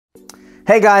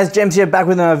Hey guys, James here, back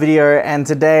with another video, and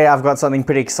today I've got something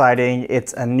pretty exciting.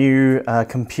 It's a new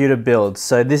computer build.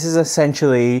 So this is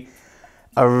essentially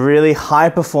a really high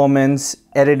performance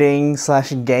editing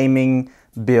 / gaming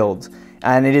build.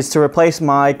 And it is to replace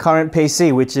my current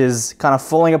PC, which is kind of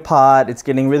falling apart. It's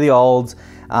getting really old.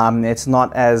 It's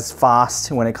not as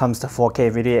fast when it comes to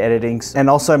 4K video editing. And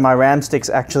also my RAM sticks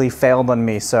actually failed on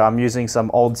me. So I'm using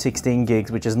some old 16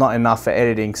 gigs, which is not enough for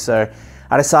editing. So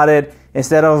I decided,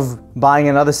 instead of buying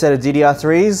another set of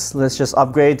DDR3s, let's just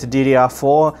upgrade to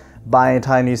DDR4, buy an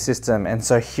entire new system. And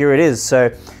so here it is. So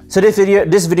this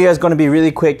video is going to be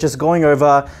really quick, just going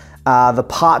over the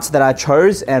parts that I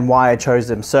chose and why I chose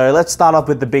them. So let's start off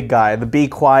with the big guy, the Be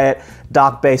Quiet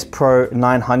Dark Base Pro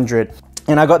 900.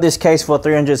 And I got this case for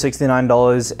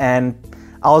 $369, and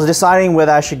I was deciding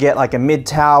whether I should get like a mid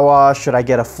tower, should I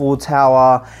get a full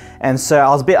tower? And so I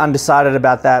was a bit undecided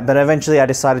about that, but eventually I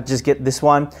decided to just get this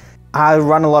one. I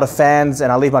run a lot of fans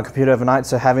and I leave my computer overnight,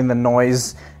 so having the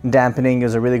noise dampening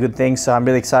is a really good thing. So I'm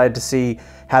really excited to see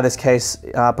how this case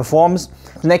performs.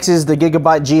 Next is the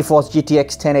Gigabyte GeForce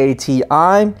GTX 1080 Ti.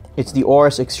 It's the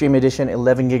AORUS Extreme Edition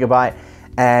 11 GB,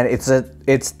 and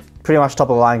it's pretty much top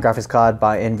of the line graphics card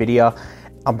by NVIDIA.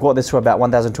 I bought this for about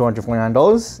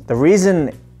 $1,249. The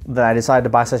reason that I decided to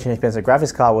buy such an expensive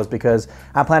graphics card was because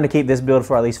I plan to keep this build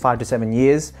for at least 5 to 7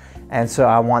 years. And so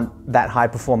I want that high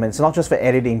performance, not just for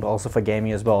editing, but also for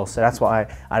gaming as well. So that's why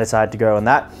I decided to go on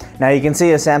that. Now you can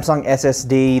see a Samsung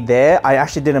SSD there. I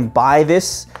actually didn't buy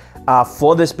this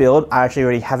for this build. I actually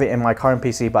already have it in my current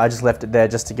PC, but I just left it there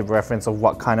just to give reference of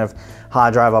what kind of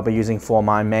hard drive I'll be using for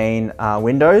my main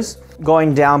Windows.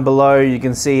 Going down below, you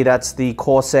can see that's the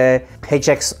Corsair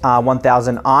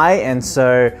HX1000i. And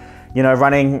so, you know,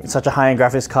 running such a high-end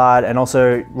graphics card and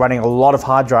also running a lot of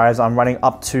hard drives, I'm running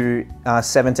up to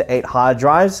 7 to 8 hard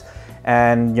drives,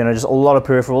 and you know, just a lot of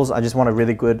peripherals. I just want a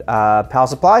really good power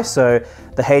supply. So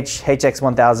the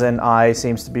HX1000i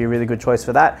seems to be a really good choice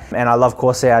for that. And I love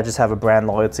Corsair. I just have a brand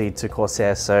loyalty to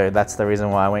Corsair, so that's the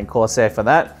reason why I went Corsair for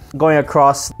that. Going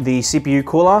across, the CPU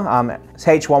cooler,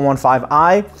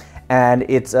 H115i, and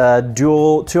it's a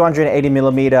dual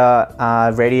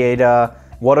 280mm radiator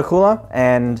water cooler.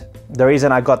 And the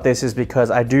reason I got this is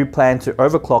because I do plan to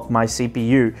overclock my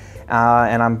CPU,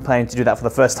 and I'm planning to do that for the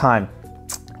first time.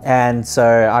 And so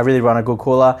I really run a good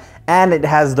cooler, and it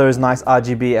has those nice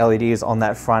RGB LEDs on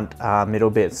that front middle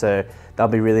bit, so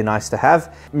that'll be really nice to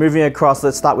have. Moving across,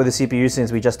 let's start with the CPU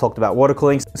since we just talked about water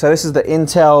cooling. So this is the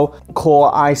Intel Core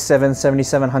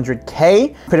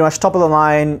i7-7700K, pretty much top of the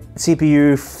line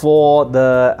CPU for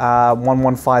the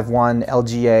 1151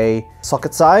 LGA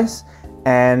socket size.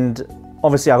 And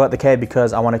obviously I got the K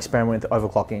because I want to experiment with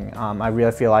overclocking. I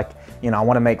really feel like, you know, I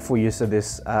want to make full use of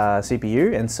this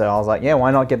CPU, and so I was like, yeah,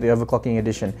 why not get the overclocking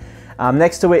edition?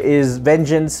 Next to it is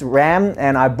Vengeance RAM,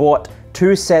 and I bought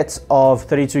 2 sets of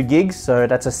 32 gigs, so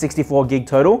that's a 64 gig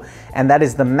total, and that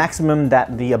is the maximum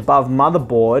that the above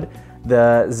motherboard,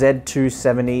 the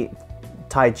Z270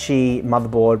 Taichi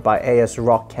motherboard by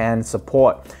ASRock, can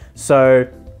support. So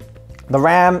the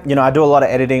RAM, you know, I do a lot of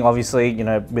editing, obviously, you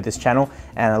know, with this channel,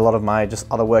 and a lot of my just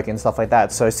other work and stuff like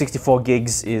that. So 64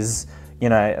 gigs is, you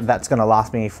know, that's gonna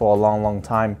last me for a long, long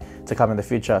time to come in the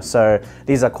future. So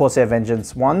these are Corsair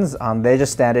Vengeance ones. They're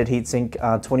just standard heatsink,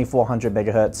 2400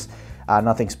 megahertz.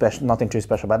 Nothing special, nothing too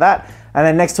special about that. And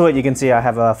then next to it, you can see I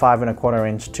have a 5 1/4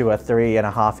 inch to a 3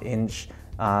 1/2 inch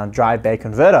drive bay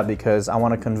converter, because I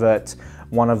want to convert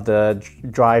one of the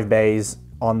drive bays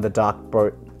on the Dark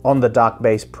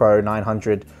Base Pro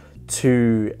 900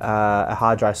 to a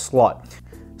hard drive slot.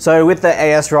 So with the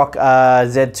ASRock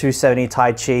Z270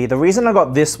 Taichi, the reason I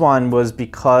got this one was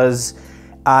because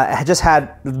it just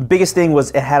had, the biggest thing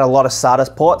was it had a lot of SATA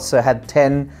ports. So it had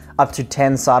up to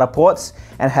 10 SATA ports,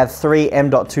 and had 3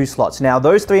 M.2 slots. Now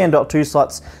those 3 M.2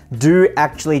 slots do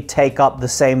actually take up the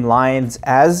same lines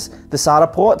as the SATA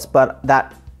ports, but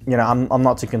that, you know, I'm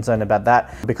not too concerned about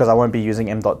that because I won't be using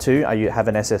M.2. I have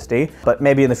an SSD, but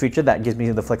maybe in the future that gives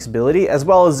me the flexibility, as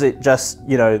well as it just,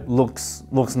 you know, looks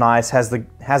nice, has the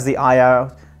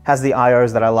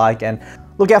IOs that I like. And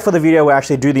look out for the video where I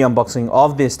actually do the unboxing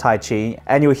of this Taichi,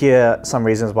 and you'll hear some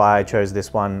reasons why I chose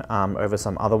this one over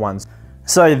some other ones.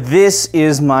 So this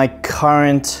is my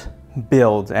current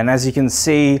build, and as you can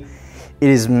see, it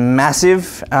is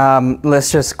massive.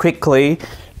 Let's just quickly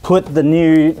put the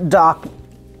new Dark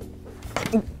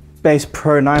Base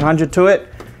Pro 900 to it.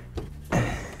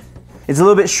 It's a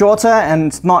little bit shorter and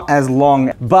it's not as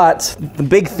long, but the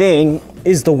big thing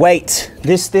is the weight.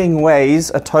 This thing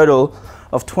weighs a total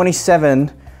of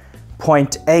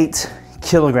 27.8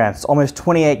 kilograms, almost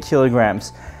 28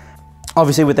 kilograms.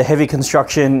 Obviously with the heavy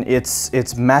construction,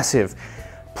 it's massive.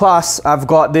 Plus, I've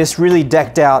got this really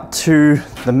decked out to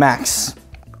the max.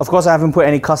 Of course, I haven't put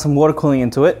any custom water cooling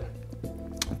into it,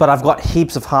 but I've got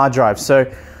heaps of hard drives. So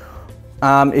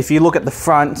if you look at the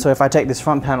front, so if I take this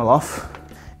front panel off,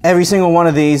 every single one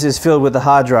of these is filled with the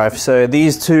hard drive. So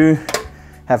these two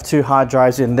have 2 hard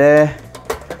drives in there.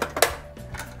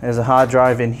 There's a hard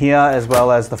drive in here as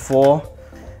well as the 4.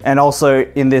 And also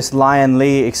in this Lion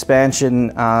Lee expansion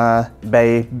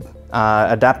bay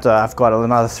adapter, I've got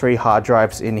another 3 hard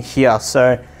drives in here.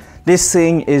 So this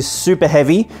thing is super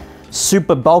heavy,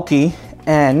 super bulky,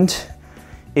 and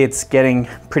it's getting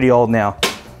pretty old now.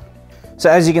 So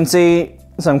as you can see,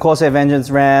 some Corsair Vengeance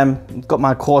RAM, got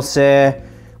my Corsair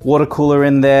water cooler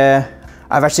in there.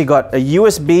 I've actually got a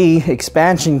USB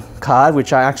expansion card,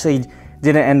 which I actually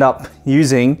didn't end up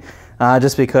using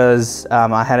just because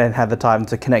I hadn't had the time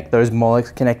to connect those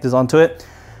Molex connectors onto it.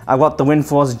 I've got the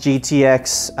WindForce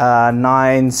GTX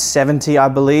 970, I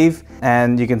believe,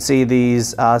 and you can see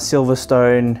these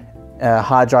Silverstone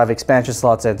hard drive expansion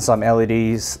slots and some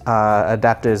LEDs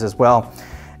adapters as well.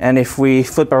 And if we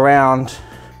flip around,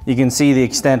 you can see the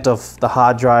extent of the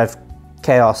hard drive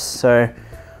chaos. So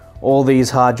all these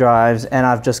hard drives, and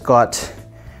I've just got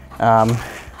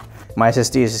my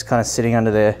SSD is just kind of sitting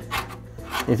under there.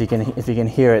 If you can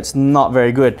hear it, it's not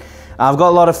very good. I've got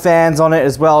a lot of fans on it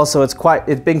as well, so it's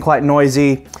been quite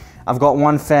noisy. I've got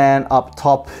one fan up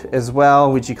top as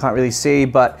well, which you can't really see,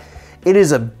 but it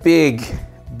is a big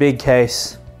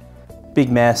case,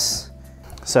 big mess.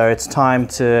 So it's time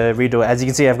to redo it. As you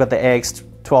can see, I've got the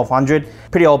AX1200,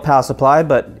 pretty old power supply,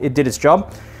 but it did its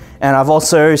job. And I've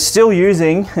also still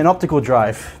using an optical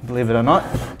drive, believe it or not.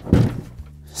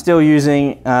 Still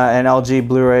using an LG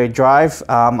Blu-ray drive.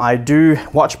 I do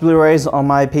watch Blu-rays on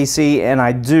my PC, and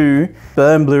I do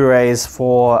burn Blu-rays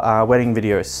for wedding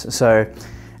videos. So,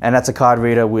 and that's a card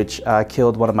reader which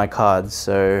killed one of my cards,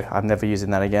 so I'm never using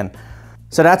that again.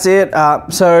 So that's it.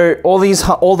 So all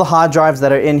the hard drives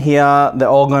that are in here, they're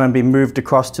all going to be moved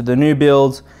across to the new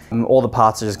build. All the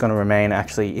parts are just going to remain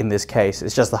actually in this case.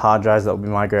 It's just the hard drives that will be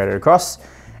migrated across.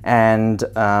 And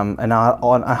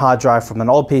a hard drive from an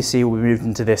old PC will be moved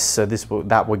into this, so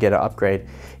that will get an upgrade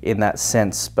in that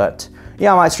sense. But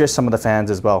yeah, I might stress some of the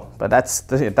fans as well. But that's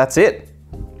it.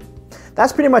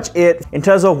 That's pretty much it in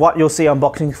terms of what you'll see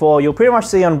unboxing for. You'll pretty much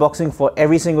see unboxing for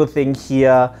every single thing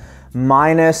here,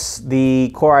 minus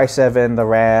the Core i7, the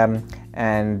RAM,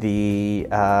 and the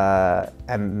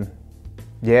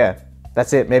yeah.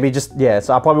 That's it, maybe just, yeah,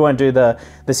 so I probably won't do the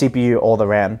CPU or the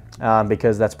RAM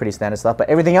because that's pretty standard stuff. But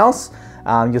everything else,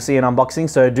 you'll see in unboxing.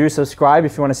 So do subscribe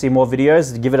if you want to see more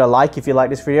videos. Give it a like if you like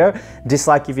this video,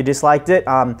 dislike if you disliked it.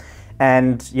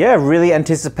 And yeah, really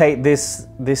anticipate this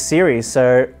series.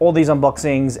 So all these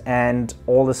unboxings and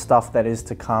all the stuff that is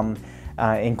to come,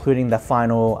 including the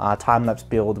final time-lapse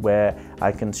build where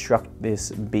I construct this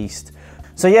beast.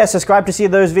 So yeah, subscribe to see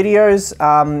those videos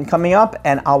coming up,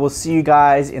 and I will see you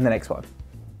guys in the next one.